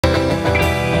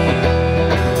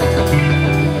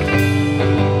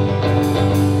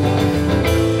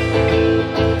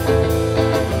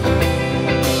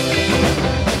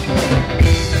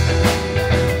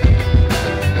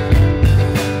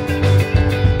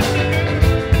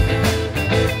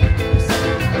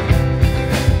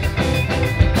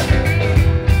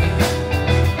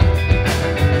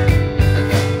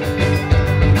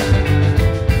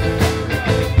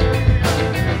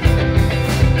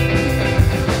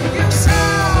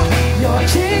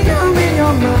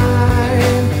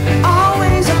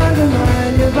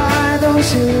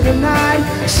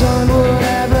sun would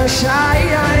ever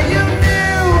shine. You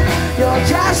knew your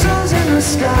castle's in the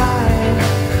sky,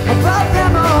 above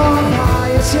them all high.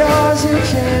 It's yours, you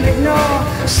can't ignore.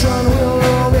 Sun will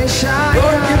always shine.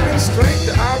 Lord, give me strength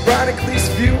to ironically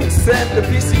spew and send a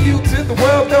piece of you to the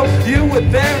world. Though you were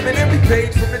them in every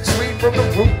page, from the tree, from the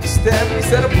root to stem. We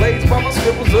set ablaze by my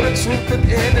scribbles of the truth at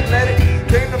the end, and let it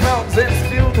came the mountains and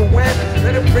steal the wind.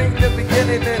 Let it bring the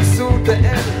beginning and soothe the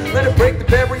end. Let it break the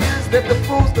barriers that the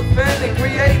fools defend, and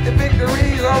create the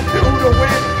victories on through the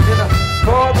wind. In a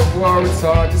fog of war, it's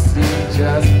hard to see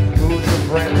just who's a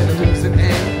friend and who's an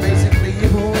enemy. Basically,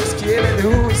 who's kid and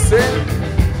who's sin.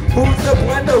 Who's the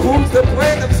blender, who's the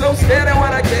blend? I'm so scared of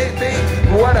what I can't be.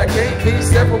 But what I can't be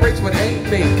separates what ain't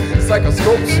me. It's like a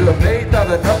sculpture made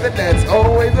out of nothing that's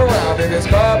always around. And it's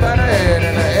carved by the head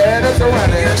and the head that's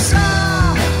around it. You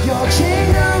saw your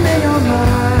kingdom in your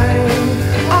mind,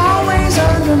 always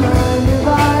undermined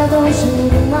by those who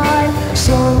deny.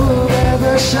 Sun will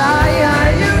ever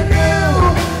shine. You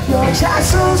knew your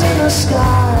castle's in the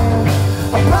sky,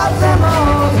 above them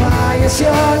all high. It's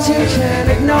yours, you can't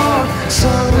ignore.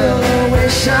 Sun will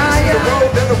always shine. The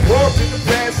road that I've walked in the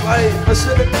past life, I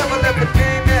should have never left the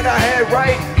thing that I had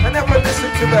right. I never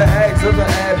listened to the hags or the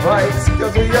advice,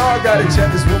 cause we all got each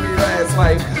other's when we last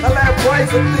life. I laugh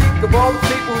twice and think of all the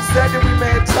people who said that we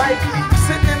made tight.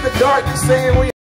 Sitting in the dark, you saying we